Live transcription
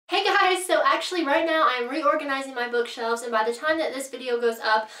actually right now I'm reorganizing my bookshelves, and by the time that this video goes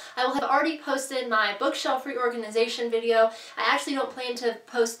up, I will have already posted my bookshelf reorganization video. I actually don't plan to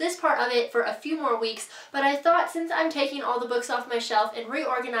post this part of it for a few more weeks, but I thought since I'm taking all the books off my shelf and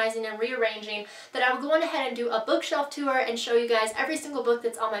reorganizing and rearranging that I would go on ahead and do a bookshelf tour and show you guys every single book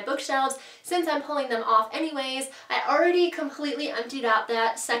that's on my bookshelves. Since I'm pulling them off anyways, I already completely emptied out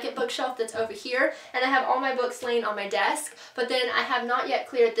that second bookshelf that's over here, and I have all my books laying on my desk, but then I have not yet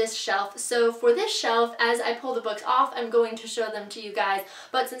cleared this shelf. So for this shelf, as I pull the books off, I'm going to show them to you guys,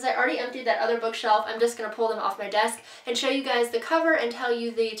 but since I already emptied that other bookshelf, I'm just going to pull them off my desk and show you guys the cover and tell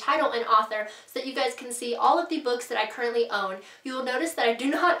you the title and author so that you guys can see all of the books that I currently own. You will notice that I do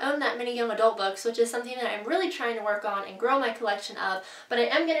not own that many young adult books, which is something that I'm really trying to work on and grow my collection of, but I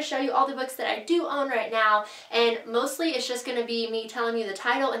am going to show you all the books that I do own right now, and mostly it's just going to be me telling you the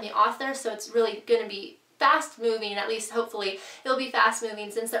title and the author, so it's really going to be fast moving, at least hopefully it'll be fast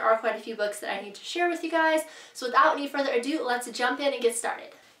moving since there are quite a few books that I need to share with you guys. So without any further ado, let's jump in and get started.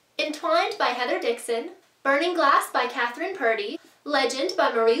 Entwined by Heather Dixon, Burning Glass by Catherine Purdy, Legend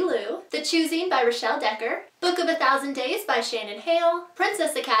by Marie Lu, The Choosing by Rochelle Decker, Book of a Thousand Days by Shannon Hale,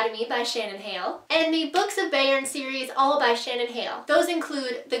 Princess Academy by Shannon Hale, and the Books of Bayern series all by Shannon Hale. Those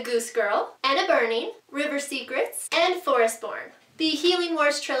include The Goose Girl, Anna Burning, River Secrets, and Forestborn. The Healing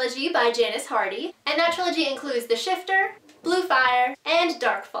Wars trilogy by Janice Hardy, and that trilogy includes The Shifter, Blue Fire, and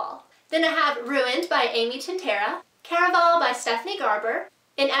Darkfall. Then I have Ruined by Amy Tintera, Caraval by Stephanie Garber,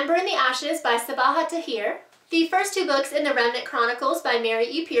 An Ember in the Ashes by Sabahat Tahir, the first two books in the Remnant Chronicles by Mary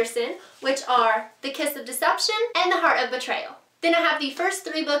E. Pearson, which are The Kiss of Deception and The Heart of Betrayal. Then I have the first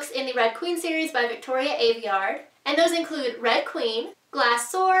three books in the Red Queen series by Victoria Aveyard, and those include Red Queen, Glass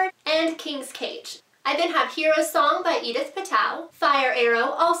Sword, and King's Cage. I then have Hero's Song by Edith Patel, Fire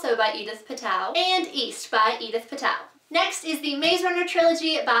Arrow, also by Edith Patel, and East by Edith Patel. Next is the Maze Runner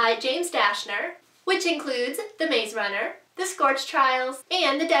trilogy by James Dashner, which includes The Maze Runner, The Scorch Trials,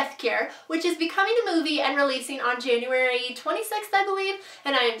 and The Death Cure, which is becoming a movie and releasing on January 26th, I believe,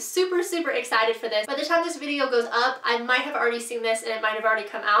 and I am super excited for this. By the time this video goes up, I might have already seen this and it might have already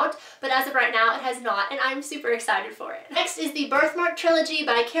come out, but as of right now, it has not, and I'm super excited for it. Next is the Birthmark trilogy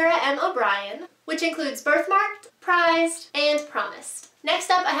by Kara M. O'Brien, which includes Birthmarked, Prized, and Promised. Next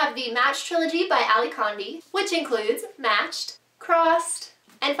up, I have the Matched trilogy by Ali Condi, which includes Matched, Crossed,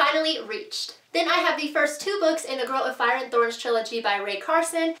 and finally Reached. Then I have the first two books in the Girl of Fire and Thorns trilogy by Rae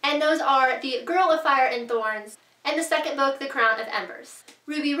Carson, and those are The Girl of Fire and Thorns, and the second book, The Crown of Embers.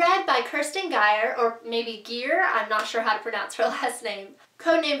 Ruby Red by Kirsten Geyer, or maybe Gear, I'm not sure how to pronounce her last name.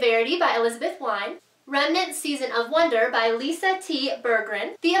 Codename Verity by Elizabeth Wine. Remnant Season of Wonder by Lisa T.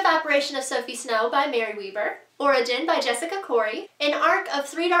 Berggren, The Evaporation of Sophie Snow by Mary Weaver, Origin by Jessica Corey, An Arc of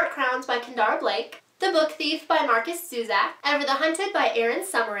Three Dark Crowns by Kendara Blake, The Book Thief by Marcus Zuzak, Ever the Hunted by Aaron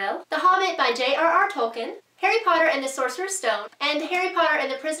Summerall, The Hobbit by J.R.R. Tolkien, Harry Potter and the Sorcerer's Stone, and Harry Potter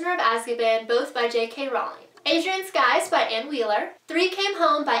and the Prisoner of Azkaban, both by J.K. Rowling. Adrian Skies by Ann Wheeler, Three Came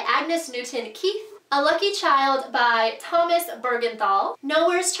Home by Agnes Newton Keith, A Lucky Child by Thomas Bergenthal,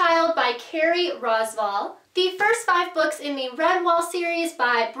 Nowhere's Child by Carrie Rosval, the first 5 books in the Redwall series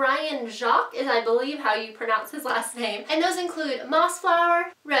by Brian Jacques, is I believe how you pronounce his last name, and those include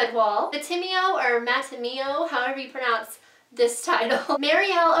Mossflower, Redwall, Matimio or Matimio, however you pronounce this title,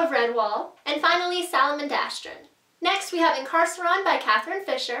 Marielle of Redwall, and finally Salamandastron. Next we have Incarceron by Catherine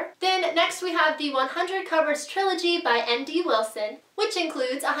Fisher. Then next we have the 100 Cupboards trilogy by N.D. Wilson, which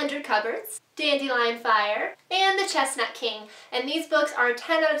includes 100 Cupboards, Dandelion Fire, and The Chestnut King. And these books are a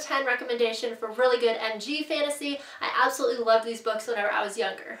 10 out of 10 recommendation for really good MG fantasy. I absolutely loved these books whenever I was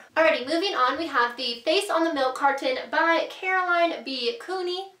younger. Alrighty, moving on, we have The Face on the Milk Carton by Caroline B.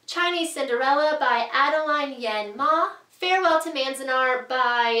 Cooney, Chinese Cinderella by Adeline Yen Ma, Farewell to Manzanar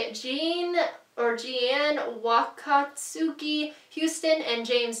by Jean Wakatsuki Houston and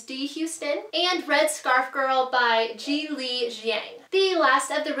James D. Houston, and Red Scarf Girl by Ji Li Jiang. The last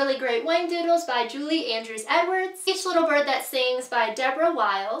of the really great Wang Doodles by Julie Andrews Edwards, Each Little Bird That Sings by Deborah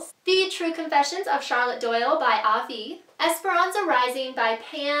Wiles, The True Confessions of Charlotte Doyle by Avi, Esperanza Rising by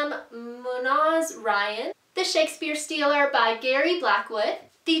Pam Munoz Ryan, The Shakespeare Stealer by Gary Blackwood,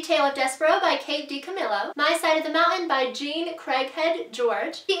 The Tale of Despero by Kate DiCamillo, My Side of the Mountain by Jean Craighead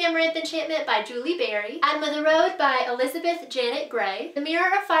George, The Amaranth Enchantment by Julie Berry, Adam of the Road by Elizabeth Janet Gray, The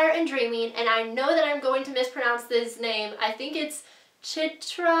Mirror of Fire and Dreaming, and I know that I'm going to mispronounce this name, I think it's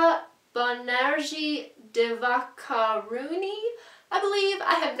Chitra Banerjee Divakaruni, I believe.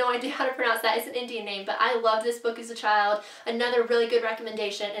 I have no idea how to pronounce that. It's an Indian name, but I loved this book as a child. Another really good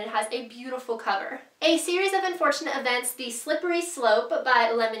recommendation, and it has a beautiful cover. A Series of Unfortunate Events, The Slippery Slope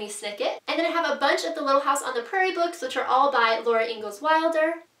by Lemony Snicket. And then I have a bunch of the Little House on the Prairie books, which are all by Laura Ingalls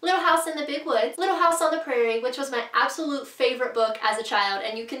Wilder. Little House in the Big Woods, Little House on the Prairie, which was my absolute favorite book as a child,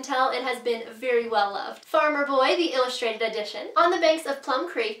 and you can tell it has been very well loved. Farmer Boy, the illustrated edition, On the Banks of Plum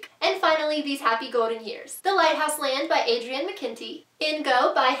Creek, and finally These Happy Golden Years. The Lighthouse Land by Adrienne McKinty,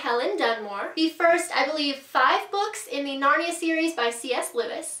 Ingo by Helen Dunmore, the first, I believe, 5 books in the Narnia series by C.S.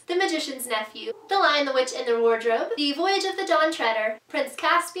 Lewis, The Magician's Nephew, The Lion, the Witch, and the Wardrobe, The Voyage of the Dawn Treader, Prince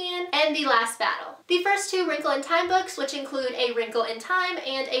Caspian, and The Last Battle. The first 2 Wrinkle in Time books, which include A Wrinkle in Time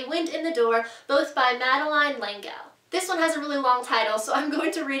and A Wind in the Door, both by Madeline L'Engle. This one has a really long title, so I'm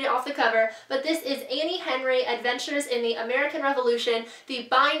going to read it off the cover, but this is Annie Henry, Adventures in the American Revolution, the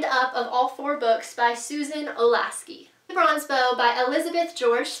bind-up of all 4 books by Susan Olaski. The Bronze Bow by Elizabeth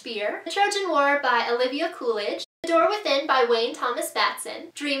George Spear, The Trojan War by Olivia Coolidge, The Door Within by Wayne Thomas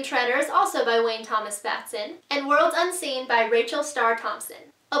Batson, Dream Treaders also by Wayne Thomas Batson, and Worlds Unseen by Rachel Starr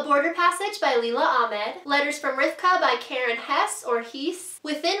Thompson. A Border Passage by Leila Ahmed, Letters from Rivka by Karen Hess or Heese,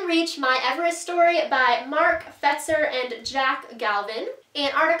 Within Reach, My Everest Story by Mark Fetzer and Jack Galvin,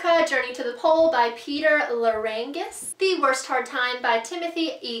 Antarctica, Journey to the Pole by Peter Larangis, The Worst Hard Time by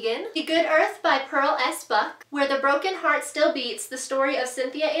Timothy Egan, The Good Earth by Pearl S. Buck, Where the Broken Heart Still Beats, The Story of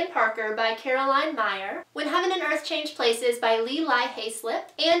Cynthia Ann Parker by Caroline Meyer, When Heaven and Earth Change Places by Lee Lai Hayslip,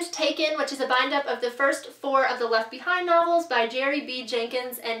 and Taken, which is a bind-up of the first 4 of the Left Behind novels by Jerry B.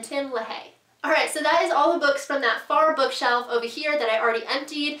 Jenkins and Tim LaHaye. Alright, so that is all the books from that far bookshelf over here that I already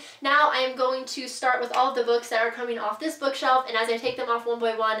emptied. Now I am going to start with all of the books that are coming off this bookshelf, and as I take them off one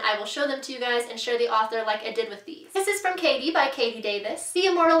by one, I will show them to you guys and share the author like I did with these. This is from Katie by Katie Davis, The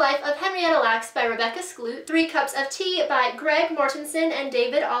Immortal Life of Henrietta Lacks by Rebecca Skloot, 3 Cups of Tea by Greg Mortensen and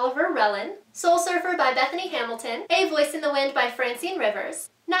David Oliver Rellin, Soul Surfer by Bethany Hamilton, A Voice in the Wind by Francine Rivers,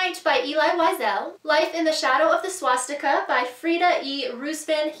 Night by Eli Wiesel, Life in the Shadow of the Swastika by Frida E.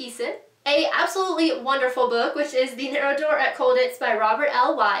 Roosvan-Heesen, a absolutely wonderful book, which is The Narrow Door at Colditz by Robert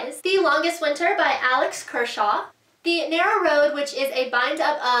L. Wise, The Longest Winter by Alex Kershaw, The Narrow Road, which is a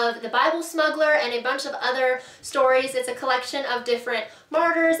bind-up of The Bible Smuggler and a bunch of other stories. It's a collection of different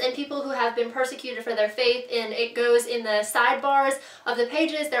martyrs and people who have been persecuted for their faith, and it goes in the sidebars of the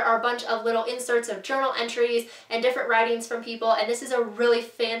pages. There are a bunch of little inserts of journal entries and different writings from people, and this is a really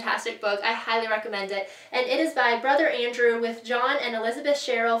fantastic book. I highly recommend it. And it is by Brother Andrew with John and Elizabeth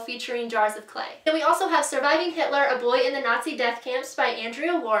Sherrill featuring Jars of Clay. Then we also have Surviving Hitler, A Boy in the Nazi Death Camps by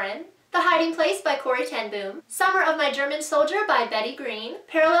Andrea Warren, The Hiding Place by Corrie ten Boom, Summer of My German Soldier by Betty Green,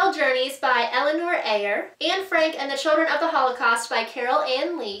 Parallel Journeys by Eleanor Ayer, Anne Frank and the Children of the Holocaust by Carol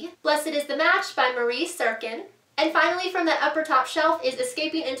Ann Lee, Blessed is the Match by Marie Serkin, and finally from that upper top shelf is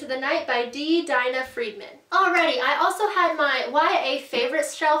Escaping into the Night by D. Dinah Friedman. Alrighty, I also had my YA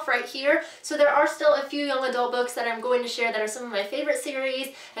favorites shelf right here, so there are still a few young adult books that I'm going to share that are some of my favorite series,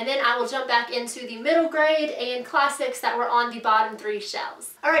 and then I will jump back into the middle grade and classics that were on the bottom 3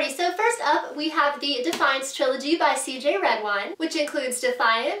 shelves. Alrighty, so first up we have the Defiance trilogy by C.J. Redwine, which includes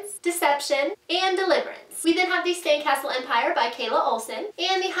Defiance, Deception, and Deliverance. We then have the Sandcastle Empire by Kayla Olson,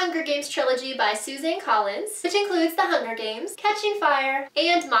 and the Hunger Games trilogy by Suzanne Collins, which includes The Hunger Games, Catching Fire,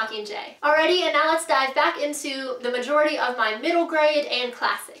 and Mockingjay. Alrighty, and now let's dive back into the majority of my middle grade and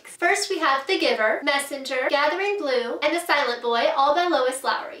classics. First we have The Giver, Messenger, Gathering Blue, and The Silent Boy, all by Lois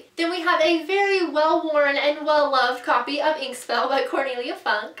Lowry. Then we have a very well-worn and well-loved copy of Inkspell by Cornelia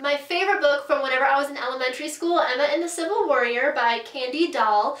Funk. My favorite book from whenever I was in elementary school, Emma and the Civil Warrior by Candy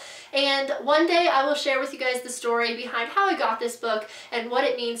Dahl. And one day I will share with you guys the story behind how I got this book and what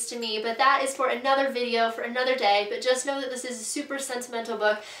it means to me, but that is for another video, for another day. But just know that this is a super sentimental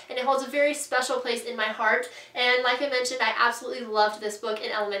book and it holds a very special place in my heart. And like I mentioned, I absolutely loved this book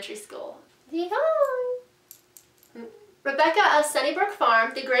in elementary school. Rebecca of Sunnybrook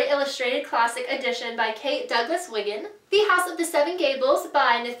Farm, The Great Illustrated Classic Edition by Kate Douglas Wiggin, The House of the Seven Gables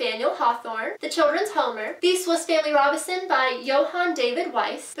by Nathaniel Hawthorne, The Children's Homer, The Swiss Family Robinson by Johann David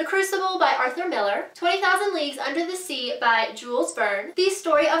Weiss, The Crucible by Arthur Miller, 20,000 Leagues Under the Sea by Jules Verne, The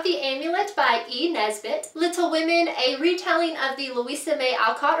Story of the Amulet by E. Nesbit, Little Women, a retelling of the Louisa May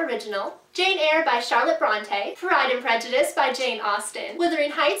Alcott original, Jane Eyre by Charlotte Bronte, Pride and Prejudice by Jane Austen,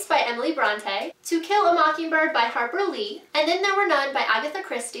 Wuthering Heights by Emily Bronte, To Kill a Mockingbird by Harper Lee, And Then There Were None by Agatha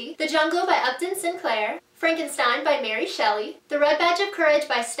Christie, The Jungle by Upton Sinclair, Frankenstein by Mary Shelley, The Red Badge of Courage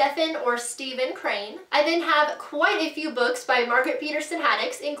by Stephen or Stephen Crane. I then have quite a few books by Margaret Peterson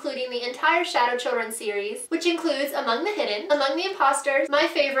Haddix, including the entire Shadow Children series, which includes Among the Hidden, Among the Impostors, my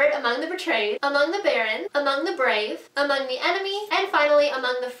favorite, Among the Betrayed, Among the Barren, Among the Brave, Among the Enemy, and finally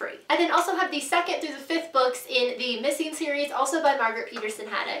Among the Free. I then also have the 2nd through the 5th books in the Missing series, also by Margaret Peterson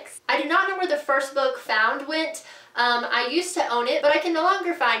Haddix. I do not know where the first book, Found, went. I used to own it, but I can no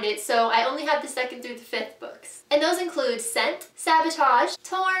longer find it, so I only have the 2nd through the 5th books. And those include Scent, Sabotage,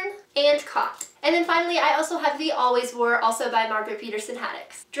 Torn, and Caught. And then finally, I also have The Always War, also by Margaret Peterson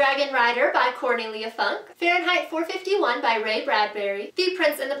Haddix. Dragon Rider by Cornelia Funk. Fahrenheit 451 by Ray Bradbury. The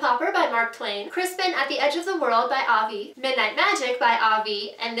Prince and the Pauper by Mark Twain. Crispin at the Edge of the World by Avi. Midnight Magic by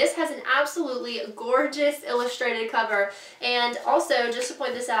Avi. And this has an absolutely gorgeous illustrated cover. And also, just to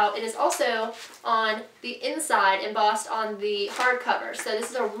point this out, it is also on the inside embossed on the hardcover. So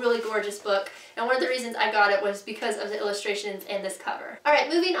this is a really gorgeous book. And one of the reasons I got it was because of the illustrations and this cover. Alright,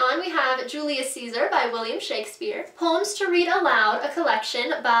 moving on, we have Julius Caesar by William Shakespeare. Poems to Read Aloud, a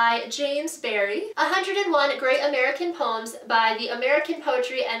collection by James Barrie. 101 Great American Poems by the American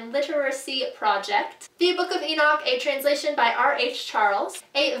Poetry and Literacy Project. The Book of Enoch, a translation by R.H. Charles.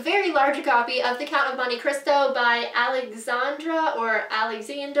 A very large copy of The Count of Monte Cristo by Alexander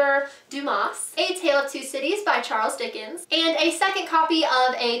Dumas. A Tale of Two Cities by Charles Dickens. And a second copy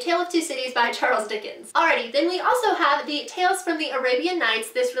of A Tale of Two Cities by Charles Dickens. Alrighty, then we also have the Tales from the Arabian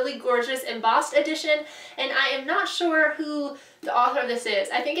Nights, this really gorgeous embossed edition, and I am not sure who the author of this is.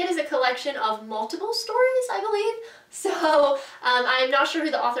 I think it is a collection of multiple stories, I believe. So I'm not sure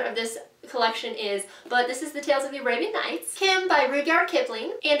who the author of this collection is, but this is The Tales of the Arabian Nights. Kim by Rudyard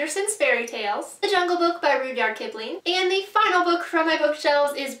Kipling. Andersen's Fairy Tales. The Jungle Book by Rudyard Kipling. And the final book from my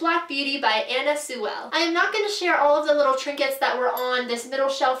bookshelves is Black Beauty by Anna Sewell. I am not going to share all of the little trinkets that were on this middle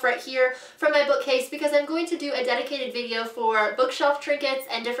shelf right here from my bookcase because I'm going to do a dedicated video for bookshelf trinkets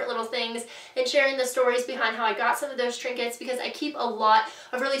and different little things and sharing the stories behind how I got some of those trinkets because I keep a lot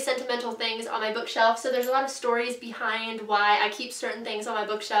of really sentimental things on my bookshelf, so there's a lot of stories behind why I keep certain things on my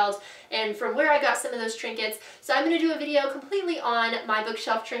bookshelves and from where I got some of those trinkets. So I'm going to do a video completely on my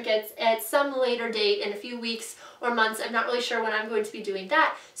bookshelf trinkets at some later date in a few weeks or months. I'm not really sure when I'm going to be doing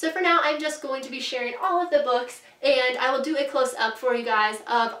that. So for now, I'm just going to be sharing all of the books, and I will do a close-up for you guys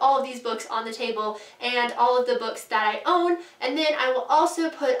of all of these books on the table and all of the books that I own. And then I will also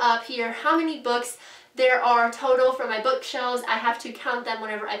put up here how many books there are total from my bookshelves. I have to count them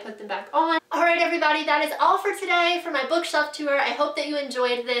whenever I put them back on. Alright everybody, that is all for today for my bookshelf tour. I hope that you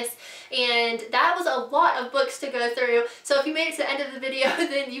enjoyed this, and that was a lot of books to go through. So if you made it to the end of the video,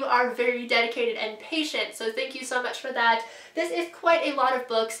 then you are very dedicated and patient. So thank you so much for that. This is quite a lot of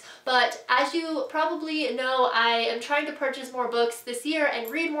books, but as you probably know, I am trying to purchase more books this year and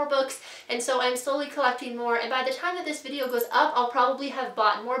read more books, and so I'm slowly collecting more, and by the time that this video goes up, I'll probably have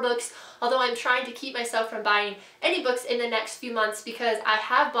bought more books, although I'm trying to keep myself from buying any books in the next few months because I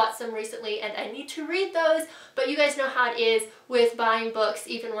have bought some recently and I need to read those, but you guys know how it is with buying books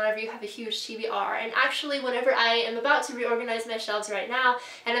even whenever you have a huge TBR. And actually, whenever I am about to reorganize my shelves right now,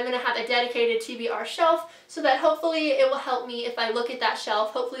 and I'm going to have a dedicated TBR shelf so that hopefully it will help me if I look at that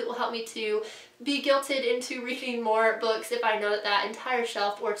shelf. Hopefully it will help me to be guilted into reading more books if I know that that entire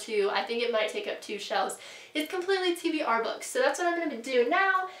shelf, or two, I think it might take up 2 shelves, is completely TBR books. So that's what I'm going to do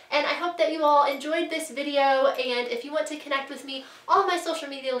now, and I hope that you all enjoyed this video, and if you want to connect with me, all my social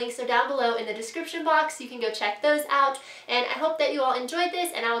media links are down below in the description box. You can go check those out, and I hope that you all enjoyed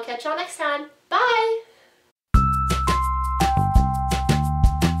this, and I will catch y'all next time. Bye!